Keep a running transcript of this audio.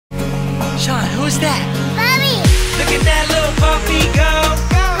Sean, who's that? Bobby. Look at that little puppy go.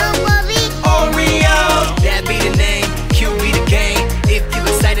 Little Bobby. OREO. That be the name, Q be the game. If you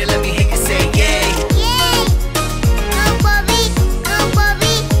excited, let me hear you say yay. Yay. Little Bobby. Little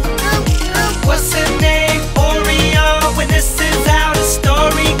Bobby. What's her name? OREO. When this is how the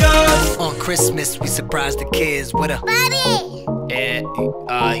story goes. On Christmas, we surprise the kids with a Bobby.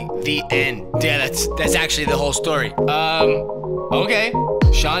 The end. Yeah, that's actually the whole story. Okay.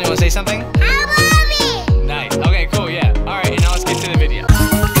 Sean, you wanna say something? Bobby. Nice. Okay, cool, yeah. Alright, and now let's get to the video.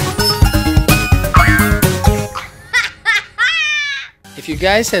 If you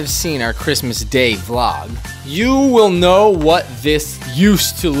guys have seen our Christmas Day vlog, you will know what this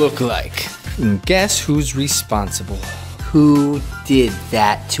used to look like. And guess who's responsible? Who did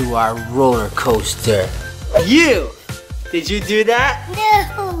that to our roller coaster? You! Did you do that?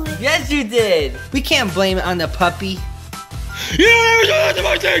 No. Yes, you did. We can't blame it on the puppy. You never do that to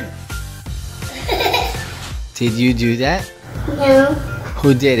my thing! Did you do that? No.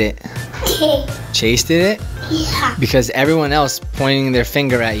 Who did it? Okay. Chase did it? Yeah. Because everyone else pointing their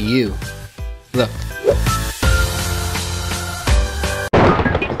finger at you. Look.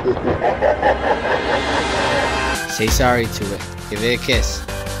 Say sorry to it. Give it a kiss.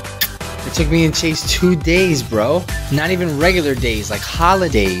 It took me and Chase 2 days, bro. Not even regular days, like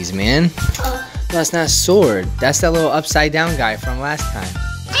holidays, man. No, that's not a sword. That's that little upside down guy from last time.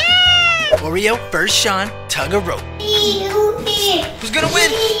 OREO, first Sean, tug a rope. Who's gonna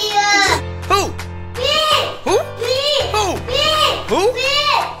win? Who? Who? Who?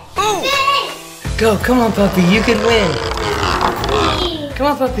 Who? Go, come on, puppy, you can win. Come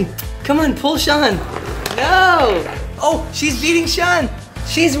on, puppy. Come on, pull Sean. No! Oh, she's beating Sean.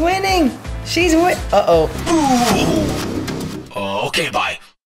 She's winning. She's Uh-oh. Okay, bye.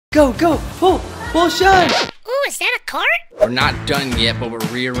 Go, go, pull Sean. Ooh, is that a cart? We're not done yet, but we're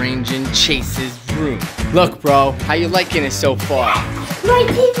rearranging Chase's room. Look, bro, how you liking it so far? My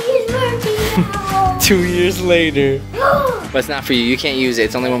TV is working now. 2 years later. But it's not for you. You can't use it.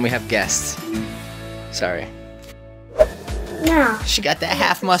 It's only when we have guests. Sorry. No. She got that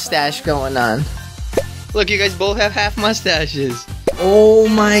half mustache going on. Look, you guys both have half mustaches. Oh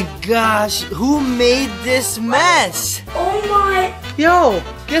my gosh, who made this mess? Oh my. Yo,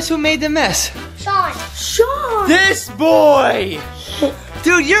 guess who made the mess? Sean. Sean. This boy!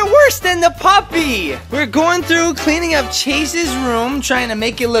 Dude, you're worse than the puppy! We're going through cleaning up Chase's room, trying to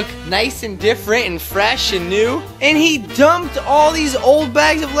make it look nice and different and fresh and new. And he dumped all these old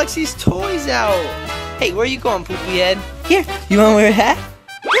bags of Lexi's toys out. Hey, where you going, poopy head? Here, you wanna wear a hat?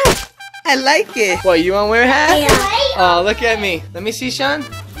 Yeah, I like it. What, you wanna wear a hat? Yeah. Oh, look at me. Let me see, Sean.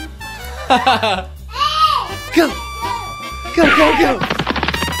 Go! Go, go, go!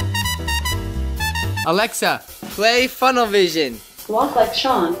 Alexa, play Funnel Vision. Walk like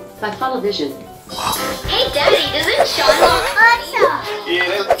Sean by Funnel Vision. Hey, Daddy, doesn't Sean walk funny?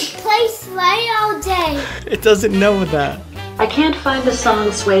 Yeah. Play Sway all day. It doesn't know that. I can't find the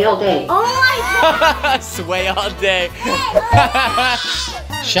song Sway All Day. Oh my God. Sway all day.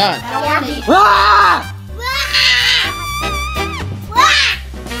 Sean. Yeah. Ah!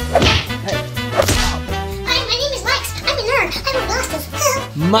 Hi, my name is Lex. I'm a nerd. I wear glasses.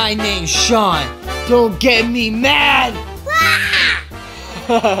 My name's Sean. Don't get me mad.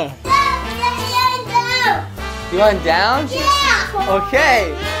 You want down? Yeah.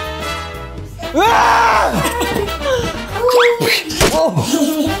 Okay. Ah! Whoa.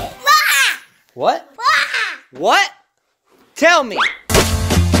 What? What? Tell me.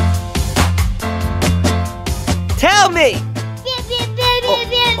 Tell me.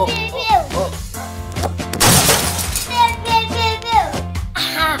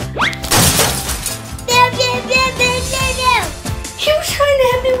 He was trying to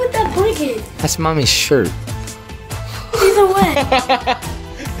hit me with that blanket. That's mommy's shirt. Either way.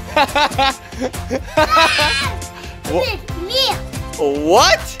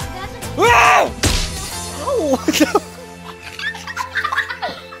 What? Wow! Oh, what the?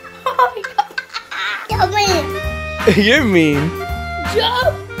 You're mean.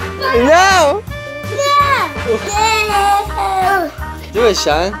 No! Do it,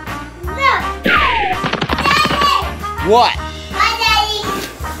 Sean. What?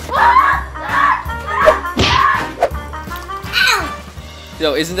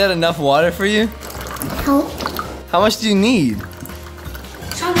 Yo, isn't that enough water for you? No. How much do you need?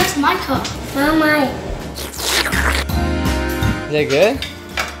 Sean, where's my cup? Not mine. Is that good?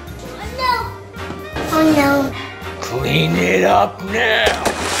 Oh no. Clean it up now.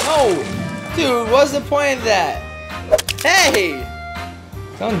 No, dude, what's the point of that? Hey,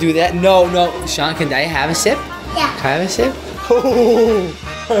 don't do that. No, no. Sean, can I have a sip? Yeah. Can I have a sip? Oh,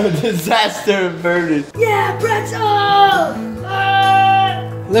 Disaster averted. Yeah, pretzel!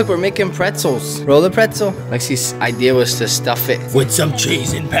 Look, we're making pretzels. Roll a pretzel. Lexi's idea was to stuff it with some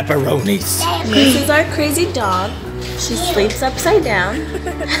cheese and pepperonis. This is our crazy dog. She sleeps upside down.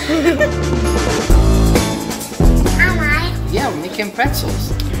 Yeah, we're making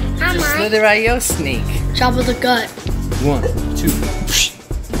pretzels. Am I? Slither.io snake. Chop with the gut. 1, 2,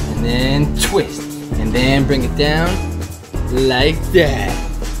 and then twist, and then bring it down like that.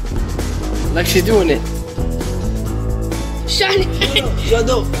 Lexi's doing it. Shiny. Yo,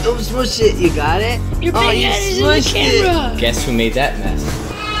 don't smush it. You got it? Your big head is in the camera. Guess who made that mess?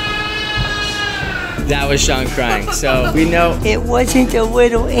 That was Sean crying, so we know. It wasn't a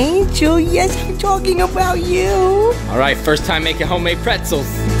little angel. Yes, I'm talking about you. All right, first time making homemade pretzels.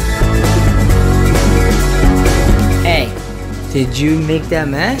 Hey, did you make that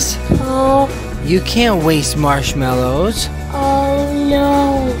mess? Oh, You can't waste marshmallows. oh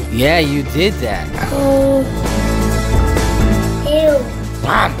no. Yeah, you did that. Oh. Ew.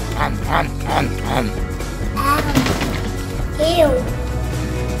 Ew.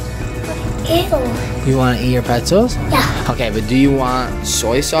 Ew. You want to eat your pretzels? Yeah. Okay, but do you want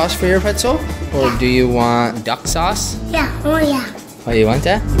soy sauce for your pretzel? Or do you want duck sauce? Yeah. Oh yeah. Oh, you want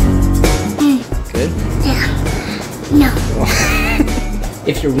that? Good. Yeah. No.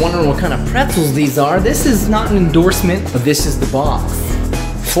 If you're wondering what kind of pretzels these are, this is not an endorsement, but this is the box.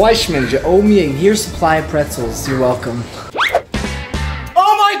 Fleischmann, you owe me a year's supply of pretzels. You're welcome.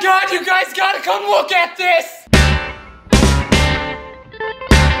 Oh my God, you guys gotta come look at this!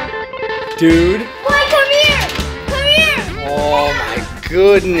 Dude. Boy, come here. Come here. Oh my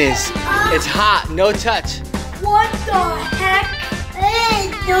goodness. It's hot, no touch. What the heck? Hey,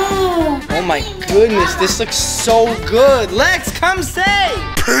 no. Oh my goodness, this looks so good. Lex, come say!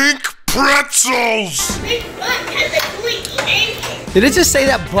 Pink pretzels! Big butt has a squeaky engine. Did it just say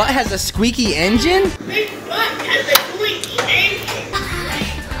that butt has a squeaky engine? Big butt has a squeaky engine.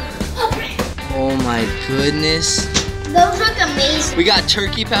 Oh my goodness. Those look amazing. We got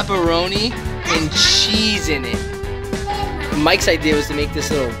turkey pepperoni and cheese in it. Mike's idea was to make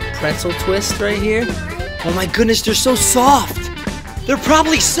this little pretzel twist right here. Oh my goodness, they're so soft. They're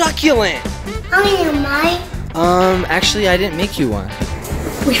probably succulent. How many am I? Actually, I didn't make you one.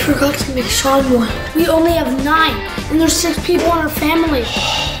 We forgot to make Sean one. We only have 9, and there's 6 people in our family.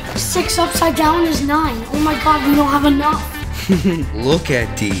 6 upside down is 9. Oh my God, we don't have enough. Look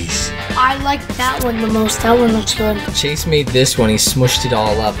at these. I like that one the most. That one looks good. Chase made this one, he smushed it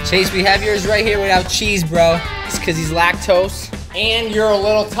all up. Chase, we have yours right here without cheese, bro. It's because he's lactose. And you're a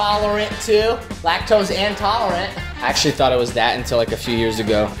little tolerant too. Lactose and tolerant. I actually thought it was that until like a few years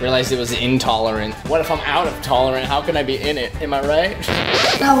ago. Realized it was intolerant. What if I'm out of tolerant? How can I be in it? Am I right?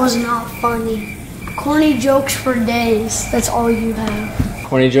 That was not funny. Corny jokes for days. That's all you have.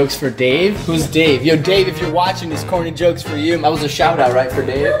 Corny jokes for Dave? Who's Dave? Yo, Dave, if you're watching this, corny jokes for you. That was a shout out, right, for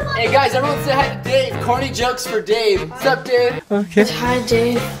Dave? Hey guys, everyone say hi to Dave. Corny jokes for Dave. What's up, Dave? Okay. Hi,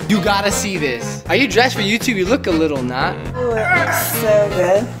 Dave. You gotta see this. Are you dressed for YouTube? You look a little not. Ooh, it looks so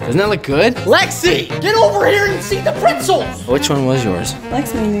good. Doesn't that look good? Lexi, get over here and see the pretzels. Which one was yours?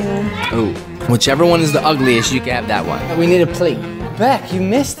 Lex made me one. Oh, whichever one is the ugliest, you can have that one. We need a plate. Beck, you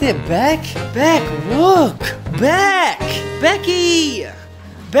missed it, Beck. Beck, look. Beck. Becky.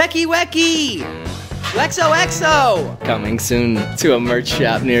 Becky Wecky. Lexo Exo. Coming soon to a merch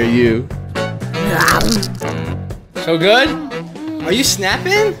shop near you. So good? Are you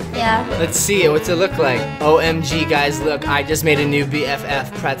snapping? Yeah. Let's see it. What's it look like? OMG, guys, look. I just made a new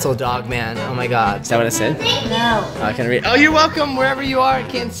BFF pretzel dog, man. Oh my God. Is that what I said? No. Oh, I can read. Oh, you're welcome wherever you are. I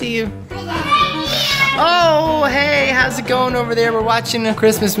can't see you. Oh, hey, how's it going over there? We're watching a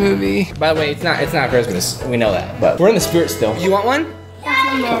Christmas movie. By the way, it's not Christmas. We know that, but we're in the spirit still. You want one?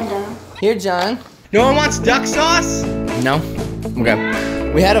 Amanda. Here, John. No one wants duck sauce? No?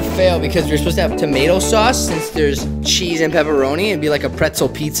 Okay. We had a fail because we were supposed to have tomato sauce since there's cheese and pepperoni. It'd be like a pretzel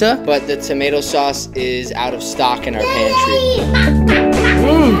pizza, but the tomato sauce is out of stock in our pantry.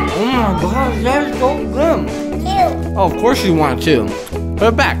 Oh my God, that's so good. Ew. Oh, of course you want it too. Put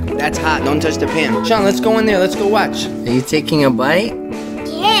it back. That's hot. Don't touch the pan. Sean, let's go in there. Let's go watch. Are you taking a bite?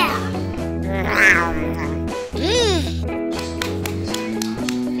 Yeah.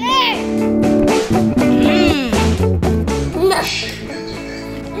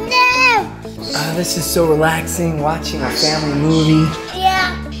 This is so relaxing, watching a family movie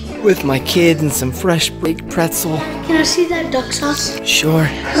Yeah. with my kids and some fresh baked pretzel. Can I see that duck sauce? Sure.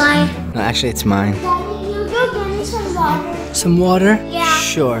 Mine. No, actually, it's mine. Daddy, you go get me some water. Some water? Yeah.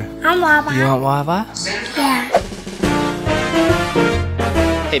 Sure. I'm Lava. You want lava? Yeah.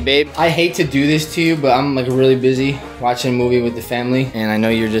 Hey babe, I hate to do this to you, but I'm like really busy watching a movie with the family, and I know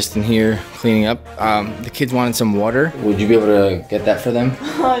you're just in here cleaning up. The kids wanted some water. Would you be able to get that for them?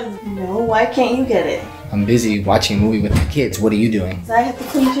 No, why can't you get it? I'm busy watching a movie with the kids. What are you doing? I have to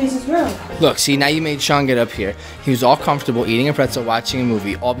clean Chase's room. Look, see, now you made Sean get up here. He was all comfortable eating a pretzel, watching a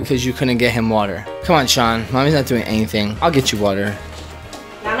movie, all because you couldn't get him water. Come on, Sean. Mommy's not doing anything. I'll get you water.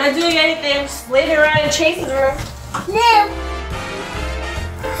 I'm not doing anything. Just leaving around in Chase's room. No.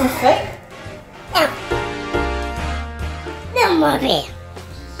 Okay. No, mommy.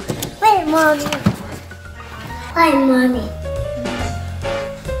 Wait, mommy. Hi, mommy.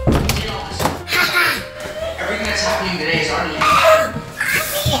 Everything that's happening today is already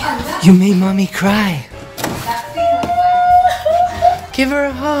You made mommy cry. Give her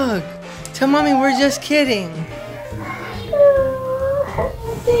a hug. Tell mommy we're just kidding.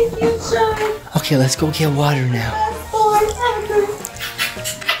 Thank you, Sean. Okay, let's go get water now.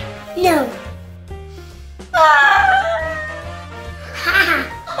 No.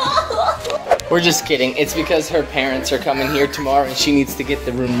 We're just kidding. It's because her parents are coming here tomorrow and she needs to get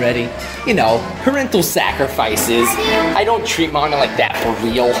the room ready. You know, parental sacrifices. I don't treat mommy like that for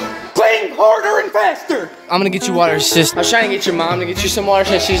real. Playing harder and faster. I'm gonna get you water. It's just, I was trying to get your mom to get you some water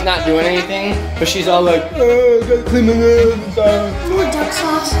since she's not doing anything. But she's all like, oh, I gotta clean my hands. More duck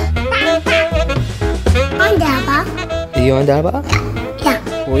sauce. On Daba. Are you on Daba? Yeah.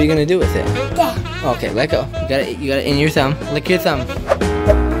 What are you gonna do with it? There. Okay, let go. You got it in your thumb. Lick your thumb.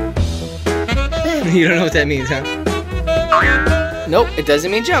 You don't know what that means, huh? Nope, it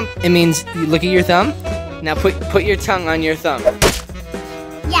doesn't mean jump. It means you look at your thumb. Now put your tongue on your thumb.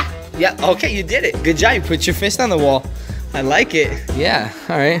 Yeah. Yeah, okay, you did it. Good job, you put your fist on the wall. I like it. Yeah,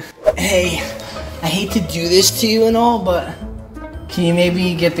 all right. Hey, I hate to do this to you and all, but can you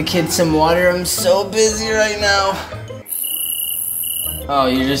maybe get the kids some water? I'm so busy right now. Oh,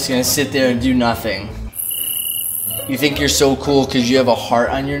 you're just gonna sit there and do nothing. You think you're so cool because you have a heart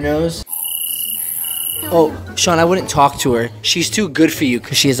on your nose? Oh, Sean, I wouldn't talk to her. She's too good for you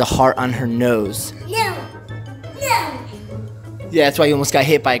because she has a heart on her nose. No. No. Yeah, that's why you almost got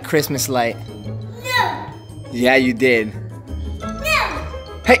hit by a Christmas light. No. Yeah, you did. No.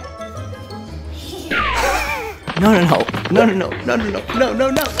 Hey! No. Pew,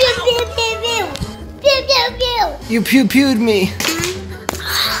 pew, pew, pew. Pew, pew, pew. You pew-pewed me.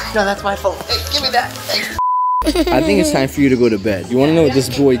 No, that's my fault. Hey, give me that. Hey. I think it's time for you to go to bed. You want to know what this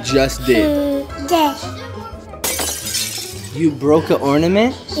boy just did? There. You broke an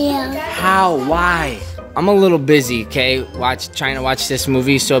ornament? Yeah. How? Why? I'm a little busy, okay? Trying to watch this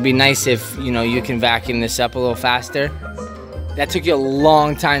movie, so it'd be nice if, you know, you can vacuum this up a little faster. That took you a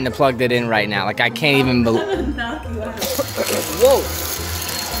long time to plug that in right now. Like, I can't even believe. Knock you out. Whoa!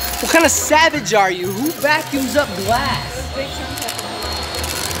 What kind of savage are you? Who vacuums up glass?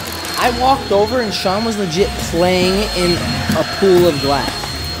 I walked over and Sean was legit playing in a pool of glass.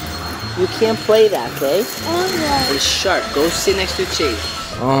 You can't play that, okay? It's sharp. Go sit next to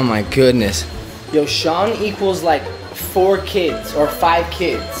Chase. Oh my goodness. Yo, Sean equals like 4 kids or 5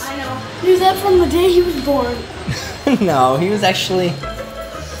 kids. I know. Knew that from the day he was born. No, he was actually...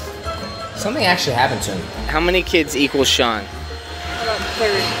 Something actually happened to him. How many kids equals Sean? About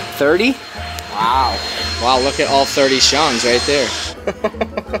 30. 30? Wow. Wow, look at all 30 Seans right there.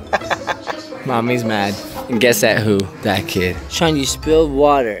 Mommy's mad. And guess at who? That kid. Sean, you spilled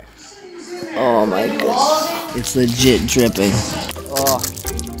water. Oh my goodness. It's legit dripping. Oh.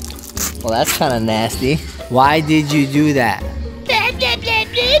 Well, that's kind of nasty. Why did you do that?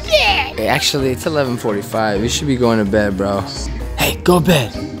 Hey, actually, it's 11:45. You should be going to bed, bro. Hey, go to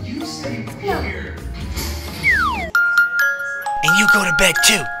bed. No. And you go to bed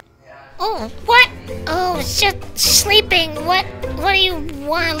too. Oh, what? Oh, it's just sleeping. What do you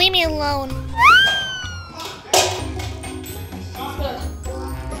want? Leave me alone.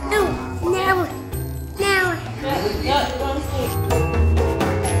 No.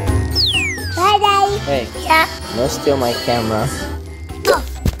 Bye-bye. Hey, Yeah. don't steal my camera. Oh.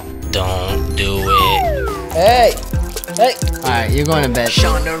 Don't do it. Hey! Hey! Alright, you're going to bed.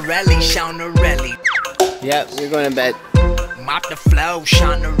 Shawnarelli. Yep, you're going to bed. Mop the flow,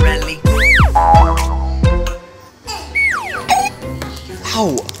 Shawnarelli.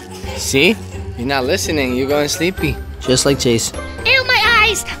 Ow! See? You're not listening. You're going sleepy. Just like Chase. Ew, my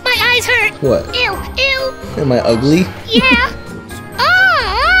eyes! My eyes hurt! What? Ew! Am I ugly? Yeah!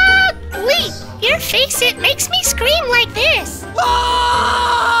 Ugly! Your face, it makes me scream like this.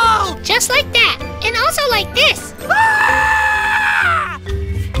 Oh! Just like that. And also like this.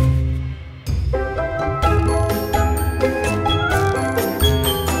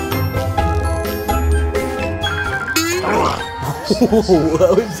 I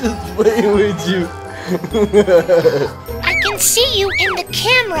was just playing with you. I can see you in the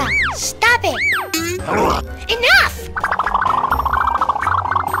camera. Stop it. Enough!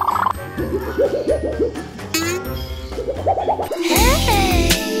 Hey.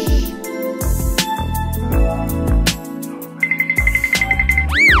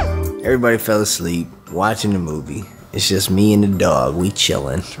 Everybody fell asleep watching the movie. It's just me and the dog. We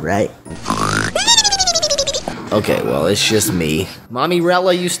chilling, right? Okay, well, it's just me. Mommy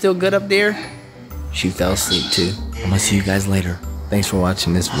Rella, you still good up there? She fell asleep too. I'm gonna see you guys later. Thanks for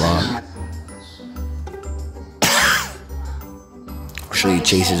watching this vlog. I'll show you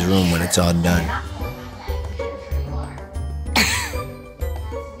Chase's room when it's all done.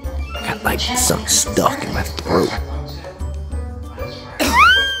 I got like something stuck in my throat.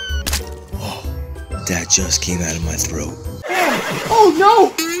 That just came out of my throat. Oh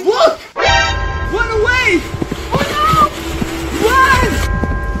no! Look! Run away!